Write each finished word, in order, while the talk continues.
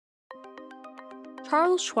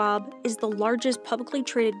Charles Schwab is the largest publicly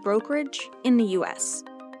traded brokerage in the U.S.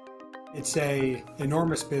 It's an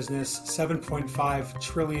enormous business, $7.5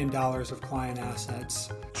 trillion of client assets.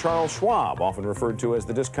 Charles Schwab, often referred to as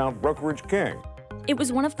the discount brokerage king. It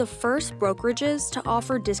was one of the first brokerages to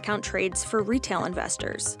offer discount trades for retail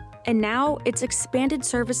investors, and now it's expanded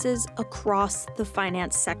services across the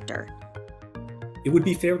finance sector. It would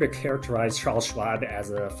be fair to characterize Charles Schwab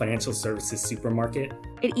as a financial services supermarket.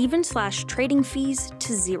 It even slashed trading fees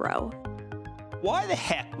to zero. Why the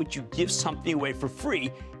heck would you give something away for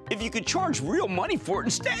free if you could charge real money for it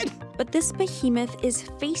instead? But this behemoth is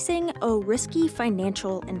facing a risky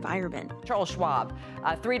financial environment. Charles Schwab,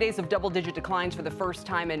 3 days of double-digit declines for the first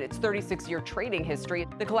time in its 36-year trading history.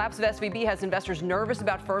 The collapse of SVB has investors nervous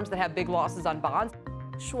about firms that have big losses on bonds.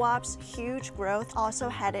 Schwab's huge growth also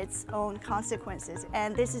had its own consequences,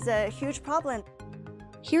 and this is a huge problem.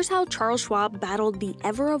 Here's how Charles Schwab battled the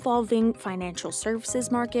ever-evolving financial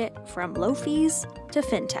services market from low fees to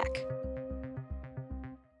fintech.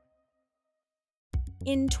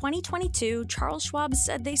 In 2022, Charles Schwab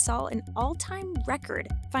said they saw an all-time record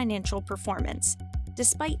financial performance,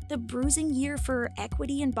 despite the bruising year for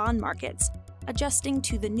equity and bond markets, adjusting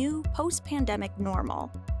to the new post-pandemic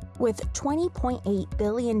normal. With $20.8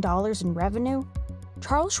 billion in revenue,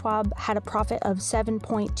 Charles Schwab had a profit of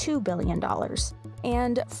 $7.2 billion,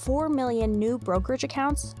 and 4 million new brokerage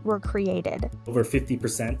accounts were created. Over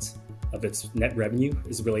 50% of its net revenue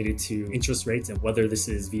is related to interest rates, and whether this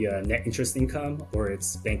is via net interest income or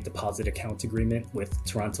its bank deposit account agreement with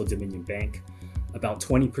Toronto Dominion Bank. About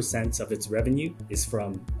 20% of its revenue is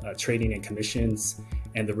from trading and commissions,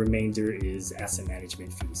 and the remainder is asset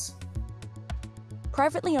management fees.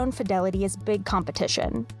 Privately owned Fidelity is big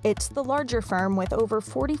competition. It's the larger firm with over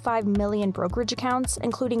 45 million brokerage accounts,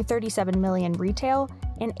 including 37 million retail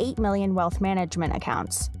and 8 million wealth management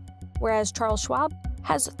accounts. Whereas Charles Schwab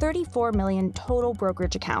has 34 million total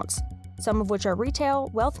brokerage accounts, some of which are retail,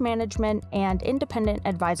 wealth management, and independent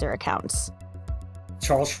advisor accounts.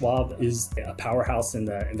 Charles Schwab is a powerhouse in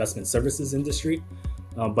the investment services industry,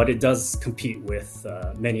 but it does compete with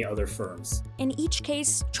many other firms. In each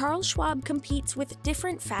case, Charles Schwab competes with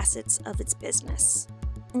different facets of its business,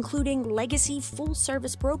 including legacy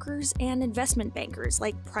full-service brokers and investment bankers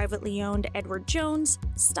like privately owned Edward Jones,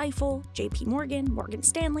 Stifel, JP Morgan, Morgan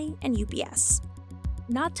Stanley, and UBS.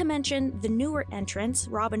 Not to mention the newer entrants,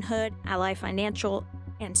 Robinhood, Ally Financial,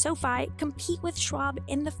 and SoFi compete with Schwab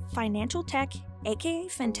in the financial tech, aka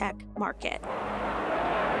fintech, market.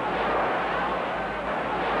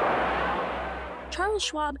 Charles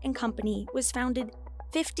Schwab and Company was founded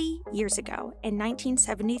 50 years ago in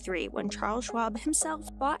 1973 when Charles Schwab himself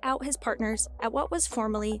bought out his partners at what was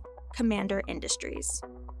formerly Commander Industries.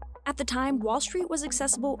 At the time, Wall Street was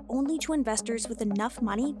accessible only to investors with enough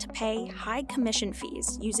money to pay high commission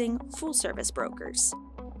fees using full-service brokers.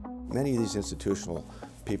 Many of these institutional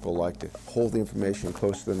people like to hold the information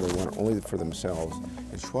close to them. They want it only for themselves.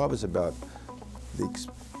 And Schwab is about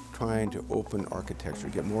trying to open architecture,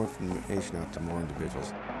 get more information out to more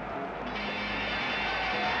individuals.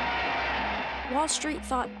 Wall Street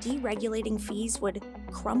thought deregulating fees would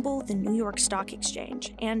crumble the New York Stock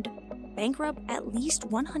Exchange and bankrupt at least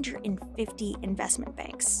 150 investment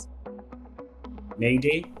banks. May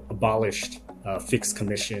Day abolished fixed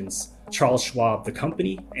commissions. Charles Schwab, the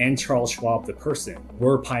company, and Charles Schwab, the person,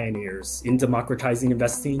 were pioneers in democratizing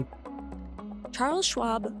investing. Charles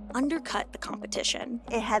Schwab undercut the competition.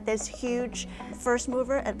 It had this huge first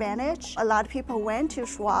mover advantage. A lot of people went to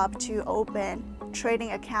Schwab to open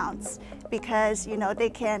trading accounts because, they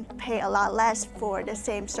can pay a lot less for the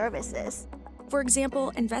same services. For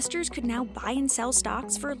example, investors could now buy and sell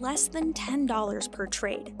stocks for less than $10 per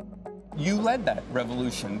trade. You led that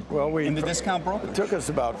revolution in the discount brokerage. It took us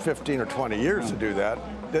about 15 or 20 years to do that.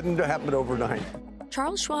 Didn't happen overnight.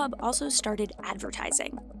 Charles Schwab also started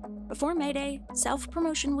advertising. Before May Day,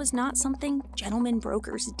 self-promotion was not something gentlemen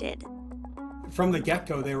brokers did. From the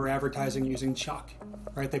get-go, they were advertising using Chuck,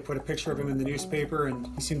 right? They put a picture of him in the newspaper, and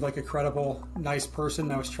he seemed like a credible, nice person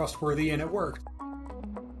that was trustworthy, and it worked.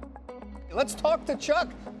 Let's talk to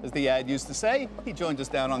Chuck, as the ad used to say. He joined us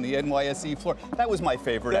down on the NYSE floor. That was my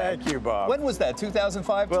favorite ad. Thank you, Bob. When was that,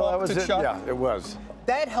 2005? Well, that Talk was to it. Chuck? Yeah, it was.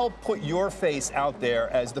 That helped put your face out there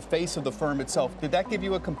as the face of the firm itself. Did that give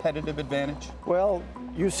you a competitive advantage? Well,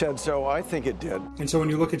 you said so. I think it did. And so when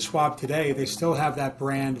you look at Schwab today, they still have that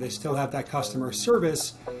brand, they still have that customer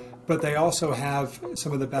service, but they also have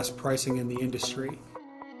some of the best pricing in the industry.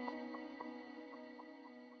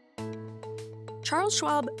 Charles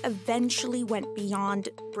Schwab eventually went beyond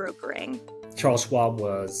brokering. Charles Schwab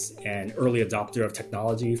was an early adopter of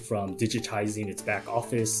technology, from digitizing its back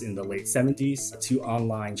office in the late 70s to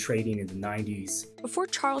online trading in the 90s. Before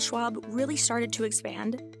Charles Schwab really started to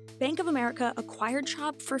expand, Bank of America acquired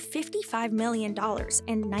Schwab for $55 million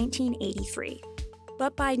in 1983.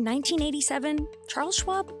 But by 1987, Charles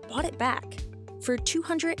Schwab bought it back for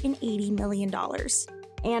 $280 million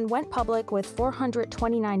and went public with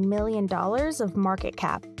 $429 million of market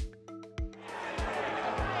cap.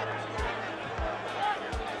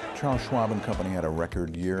 Charles Schwab and Company had a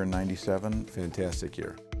record year in '97. Fantastic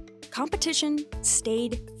year. Competition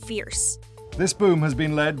stayed fierce. This boom has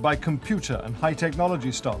been led by computer and high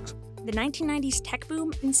technology stocks. The 1990s tech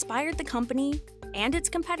boom inspired the company and its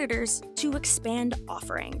competitors to expand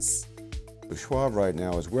offerings. Schwab right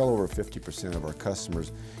now is well over 50% of our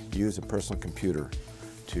customers use a personal computer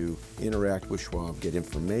to interact with Schwab, get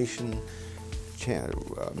information,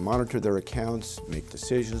 monitor their accounts, make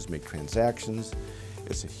decisions, make transactions.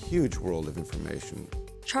 It's a huge world of information.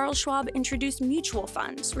 Charles Schwab introduced mutual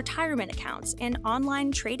funds, retirement accounts, and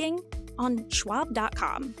online trading on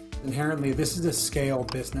Schwab.com. Inherently, this is a scale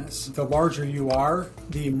business. The larger you are,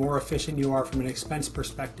 the more efficient you are from an expense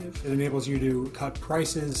perspective. It enables you to cut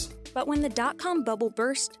prices. But when the dot-com bubble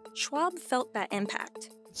burst, Schwab felt that impact.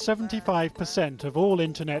 75% of all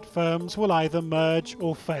internet firms will either merge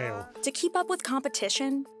or fail. To keep up with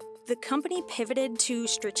competition, the company pivoted to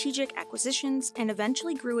strategic acquisitions and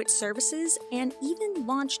eventually grew its services and even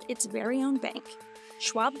launched its very own bank,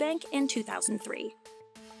 Schwab Bank, in 2003.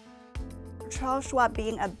 Charles Schwab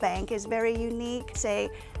being a bank is very unique. Say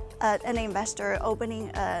an investor opening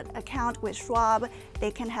an account with Schwab,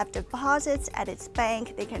 they can have deposits at its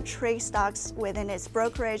bank, they can trade stocks within its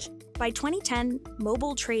brokerage. By 2010,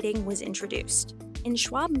 mobile trading was introduced, and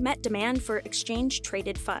Schwab met demand for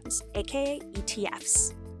exchange-traded funds, aka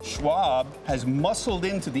ETFs. Schwab has muscled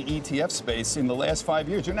into the ETF space in the last 5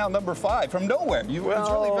 years. You're now number 5 from nowhere. It's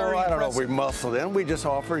really very I don't know if impressive. we muscled in. We just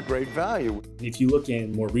offered great value. If you look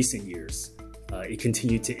in more recent years, it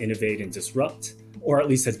continued to innovate and disrupt, or at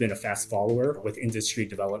least has been a fast follower with industry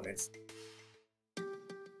developments.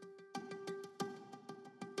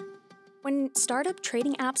 When startup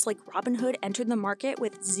trading apps like Robinhood entered the market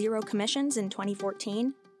with 0 commissions in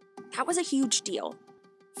 2014, that was a huge deal.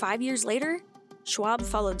 5 years later, Schwab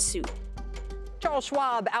followed suit. Charles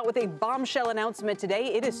Schwab out with a bombshell announcement today.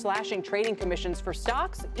 It is slashing trading commissions for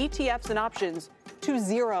stocks, ETFs, and options to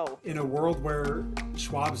 0. In a world where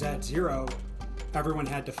Schwab's at 0, everyone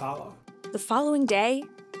had to follow. The following day,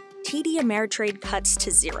 TD Ameritrade cuts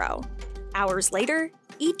to 0. Hours later,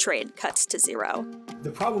 E-Trade cuts to 0.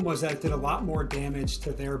 The problem was that it did a lot more damage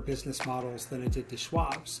to their business models than it did to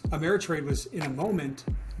Schwab's. Ameritrade was, in a moment,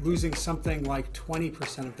 losing something like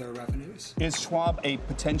 20% of their revenues. Is Schwab a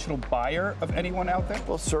potential buyer of anyone out there?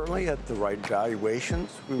 Well, certainly at the right valuations,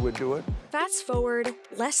 we would do it. Fast forward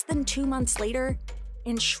less than 2 months later,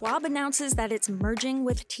 and Schwab announces that it's merging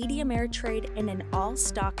with TD Ameritrade in an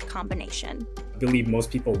all-stock combination. I believe most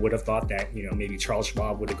people would have thought that, maybe Charles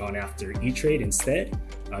Schwab would have gone after E-Trade instead,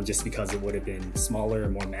 just because it would have been smaller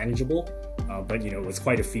and more manageable. But, it was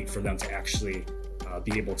quite a feat for them to actually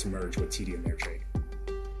be able to merge with TD Ameritrade.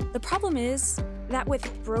 The problem is that with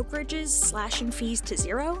brokerages slashing fees to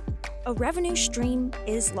 0, a revenue stream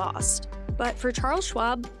is lost. But for Charles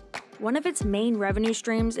Schwab, one of its main revenue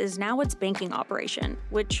streams is now its banking operation,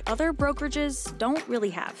 which other brokerages don't really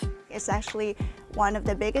have. It's actually one of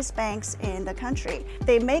the biggest banks in the country.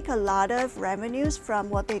 They make a lot of revenues from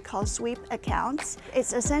what they call sweep accounts.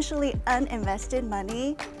 It's essentially uninvested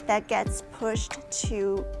money that gets pushed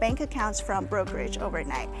to bank accounts from brokerage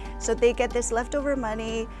overnight. So they get this leftover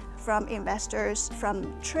money from investors,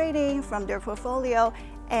 from trading, from their portfolio,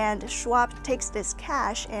 and Schwab takes this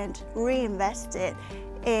cash and reinvests it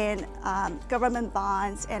in government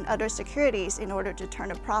bonds and other securities in order to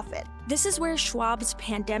turn a profit. This is where Schwab's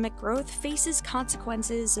pandemic growth faces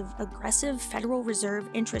consequences of aggressive Federal Reserve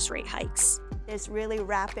interest rate hikes. This really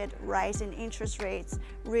rapid rise in interest rates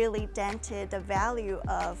really dented the value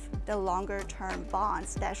of the longer-term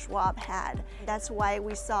bonds that Schwab had. That's why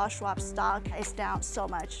we saw Schwab's stock is down so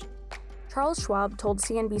much. Charles Schwab told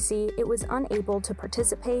CNBC it was unable to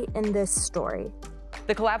participate in this story.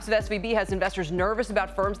 The collapse of SVB has investors nervous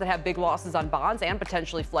about firms that have big losses on bonds and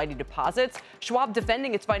potentially flighty deposits. Schwab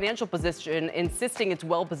defending its financial position, insisting it's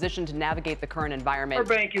well-positioned to navigate the current environment. Our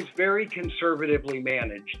bank is very conservatively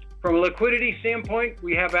managed. From a liquidity standpoint,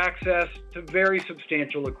 we have access to very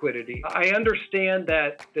substantial liquidity. I understand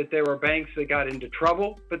that there were banks that got into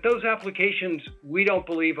trouble, but those applications we don't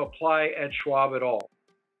believe apply at Schwab at all.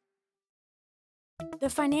 The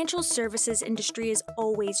financial services industry is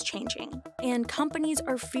always changing, and companies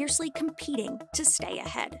are fiercely competing to stay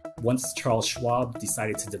ahead. Once Charles Schwab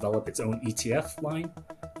decided to develop its own ETF line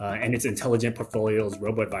and its intelligent portfolios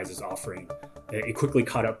robo-advisors offering, it quickly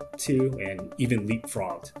caught up to and even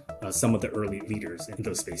leapfrogged some of the early leaders in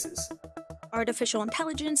those spaces. Artificial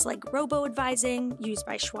intelligence like robo-advising, used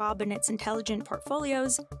by Schwab and its intelligent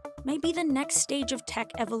portfolios, may be the next stage of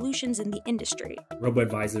tech evolutions in the industry.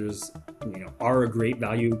 Robo-advisors, are a great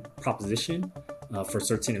value proposition for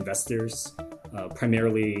certain investors,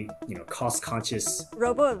 primarily, cost-conscious.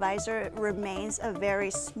 Robo-advisor remains a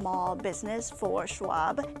very small business for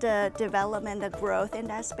Schwab. The development, the growth in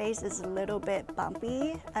that space is a little bit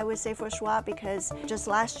bumpy, I would say, for Schwab, because just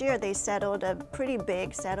last year they settled a pretty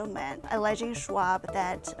big settlement alleging Schwab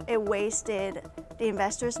that it wasted the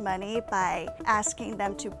investors' money by asking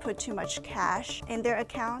them to put too much cash in their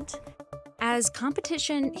account. As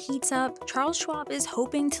competition heats up, Charles Schwab is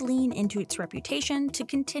hoping to lean into its reputation to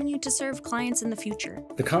continue to serve clients in the future.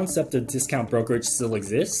 The concept of discount brokerage still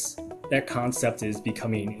exists. That concept is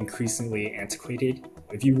becoming increasingly antiquated.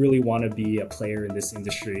 If you really want to be a player in this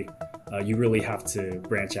industry, you really have to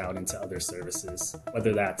branch out into other services,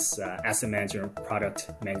 whether that's asset management, product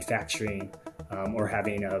manufacturing, or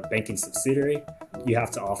having a banking subsidiary. You have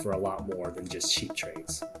to offer a lot more than just cheap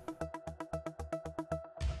trades.